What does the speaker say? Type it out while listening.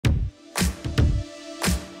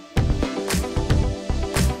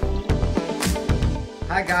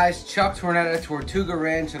Hi guys, Chuck Tornetta, Tortuga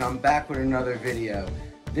Ranch, and I'm back with another video.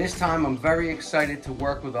 This time I'm very excited to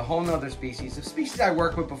work with a whole nother species, a species I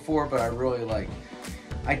worked with before but I really like.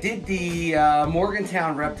 I did the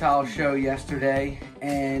Morgantown Reptile Show yesterday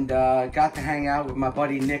and got to hang out with my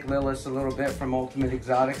buddy Nick Lillis a little bit from Ultimate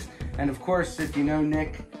Exotics. And of course, if you know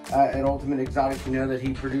Nick at Ultimate Exotics, you know that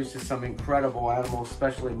he produces some incredible animals,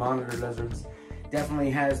 especially monitor lizards.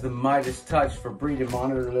 Definitely has the Midas touch for breeding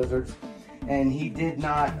monitor lizards. And he did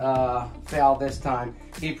not fail this time.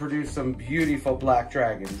 He produced some beautiful black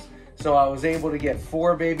dragons. So I was able to get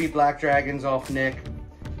 4 baby black dragons off Nick,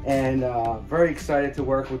 and very excited to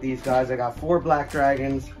work with these guys. I got 4 black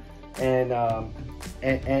dragons and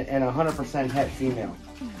 100% het female.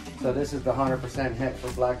 So this is the 100% het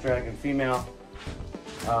for black dragon female.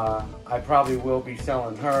 I probably will be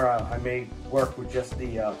selling her. I may work with just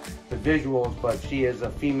the visuals, but she is a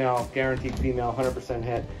female, guaranteed female, 100%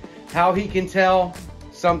 het. How he can tell,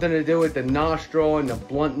 something to do with the nostril and the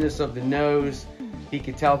bluntness of the nose. He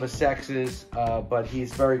can tell the sexes, but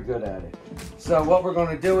he's very good at it. So what we're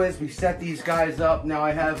gonna do is we set these guys up. Now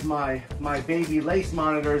I have my baby lace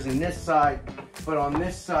monitors in this side, but on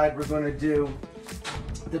this side we're gonna do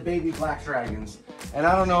the baby black dragons. And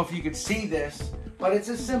I don't know if you could see this, but it's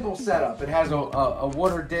a simple setup. It has a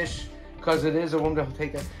water dish, because it is a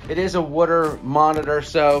water monitor,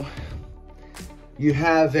 so you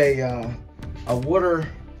have a water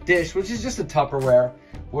dish, which is just a Tupperware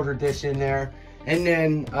water dish in there, and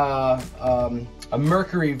then a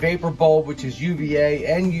mercury vapor bulb, which is UVA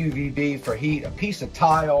and UVB for heat, a piece of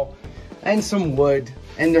tile, and some wood,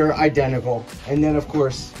 and they're identical. And then of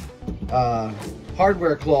course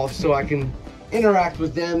hardware cloth, so I can interact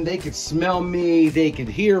with them. They could smell me, they could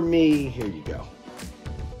hear me. Here you go.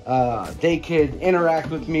 They could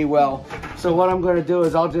interact with me well. So what I'm going to do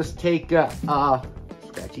is I'll just take I'll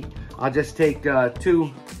just take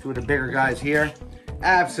two of the bigger guys here.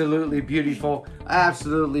 Absolutely beautiful.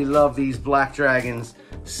 Absolutely love these black dragons.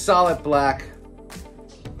 Solid black,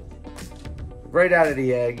 right out of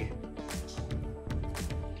the egg.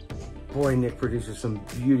 Boy, Nick produces some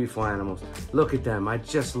beautiful animals. Look at them. I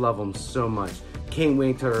just love them so much. Can't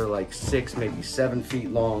wait till they're like 6, maybe 7 feet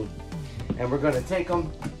long. And we're going to take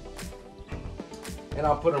them and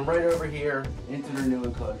I'll put them right over here into their new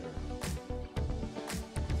enclosure.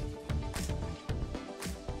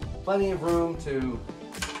 Plenty of room to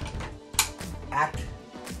act,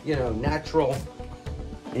 you know, natural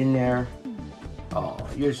in there. Oh,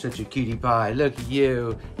 you're such a cutie pie. Look at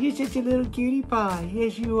you. You're such a little cutie pie.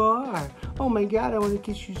 Yes, you are. Oh my God, I want to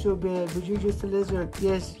kiss you so bad, but you're just a lizard.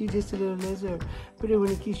 Yes, you're just a little lizard, but I want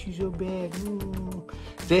to kiss you so bad.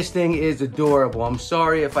 This thing is adorable. I'm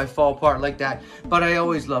sorry if I fall apart like that, but I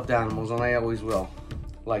always loved animals, and I always will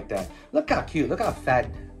like that. Look how cute. Look how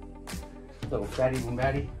fat. Little fatty and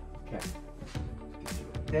batty. Okay. Get you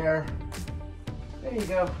right there. There you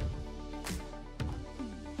go.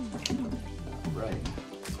 Right.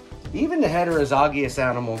 Even the heterozygous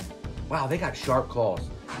animal, wow, they got sharp claws.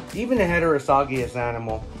 Even the heterozygous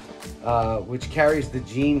animal, which carries the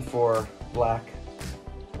gene for black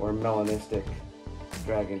or melanistic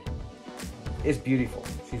dragon, is beautiful.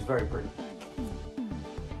 She's very pretty.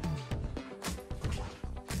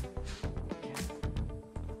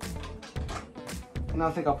 And I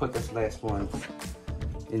think I'll put this last one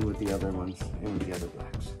in with the other ones, in with the other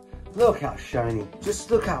blacks. Look how shiny. Just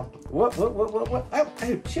look how, what?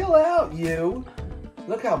 Oh, chill out, you.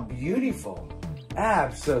 Look how beautiful.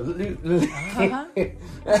 Absolutely.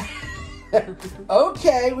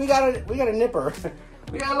 Okay, we got a nipper.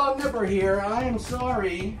 We got a little nipper here. I am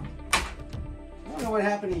sorry. I don't know what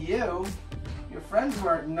happened to you. Your friends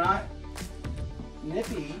were not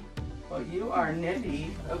nippy, but you are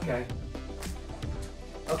nippy. Okay.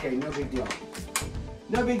 Okay, no big deal.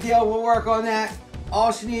 No big deal, we'll work on that.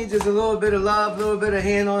 All she needs is a little bit of love, a little bit of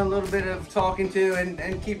handling, a little bit of talking to,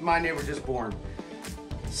 and keep in mind they were just born.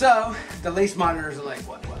 So, the lace monitors are like,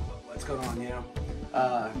 what's going on, you know?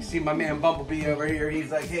 You see my man Bumblebee over here, he's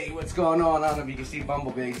like, hey, what's going on? I don't know if you can see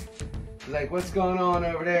Bumblebee. He's like, what's going on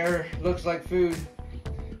over there? Looks like food.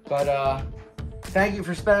 But thank you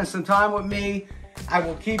for spending some time with me. I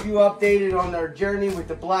will keep you updated on our journey with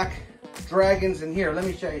the black dragons. And here, let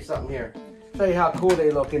me show you something here. Show you how cool they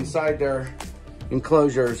look inside their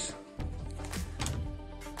enclosures.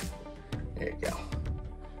 There you go.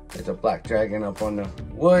 There's a black dragon up on the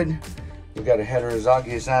wood. We got a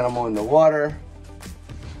heterozygous animal in the water.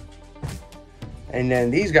 And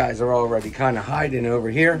then these guys are already kind of hiding over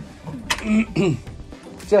here.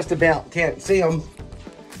 Just about can't see them.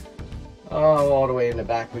 Oh, all the way in the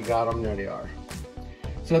back we got them. There they are.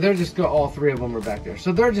 So they're just going, all three of them are back there.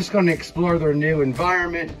 So they're just going to explore their new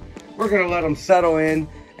environment. We're going to let them settle in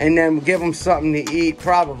and then give them something to eat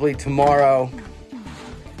probably tomorrow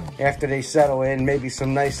after they settle in. Maybe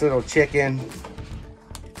some nice little chicken.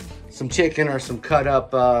 Some chicken or some cut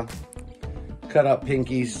up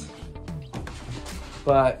pinkies.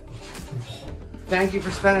 But thank you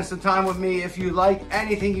for spending some time with me. If you like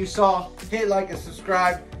anything you saw, hit like and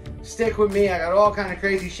subscribe. Stick with me. I got all kind of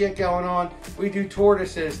crazy shit going on. We do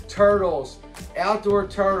tortoises, turtles, outdoor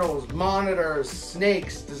turtles, monitors,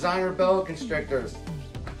 snakes, designer boa constrictors,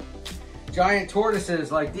 giant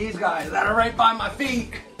tortoises like these guys that are right by my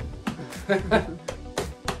feet.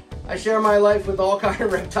 I share my life with all kinds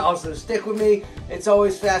of reptiles, so stick with me. It's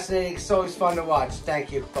always fascinating. It's always fun to watch.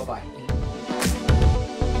 Thank you. Bye-bye.